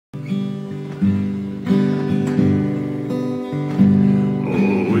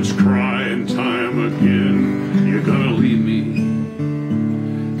crying time again. You're gonna leave me.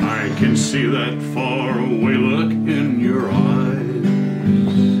 I can see that far away look in your eyes.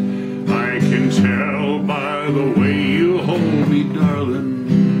 I can tell by the way you hold me, darling,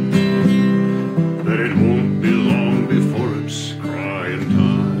 that it won't be long before it's crying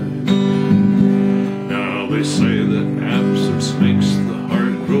time. Now they say that absence makes the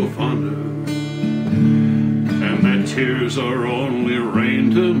heart grow fonder, and that tears are only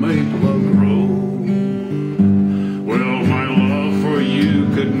rain to make love grow. Well, my love for you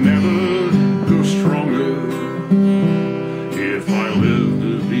could never grow stronger if I lived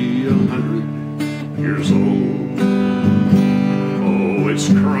to be 100 years old. Oh, it's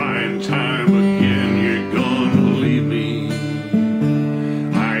crying time again, you're gonna leave me.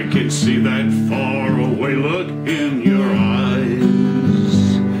 I can see that far away look in your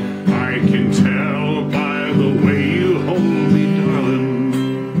eyes. I can tell by the way you hold me, darling,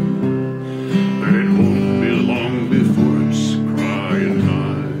 that it won't be long before it's crying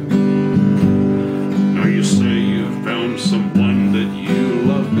time. Now you say you found someone that you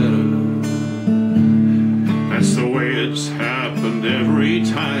love better. That's the way it's happened every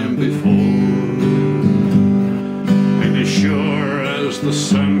time before. And as sure as the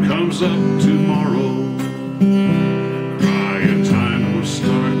sun comes up tomorrow, crying time will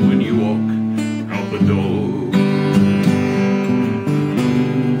start when you walk out the door.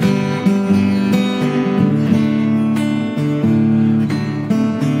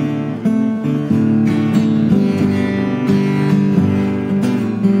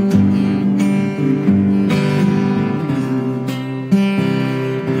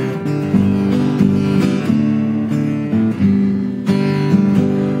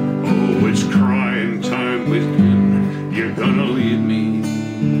 You're gonna leave me.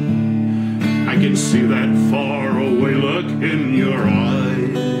 I can see that far away look in your eyes.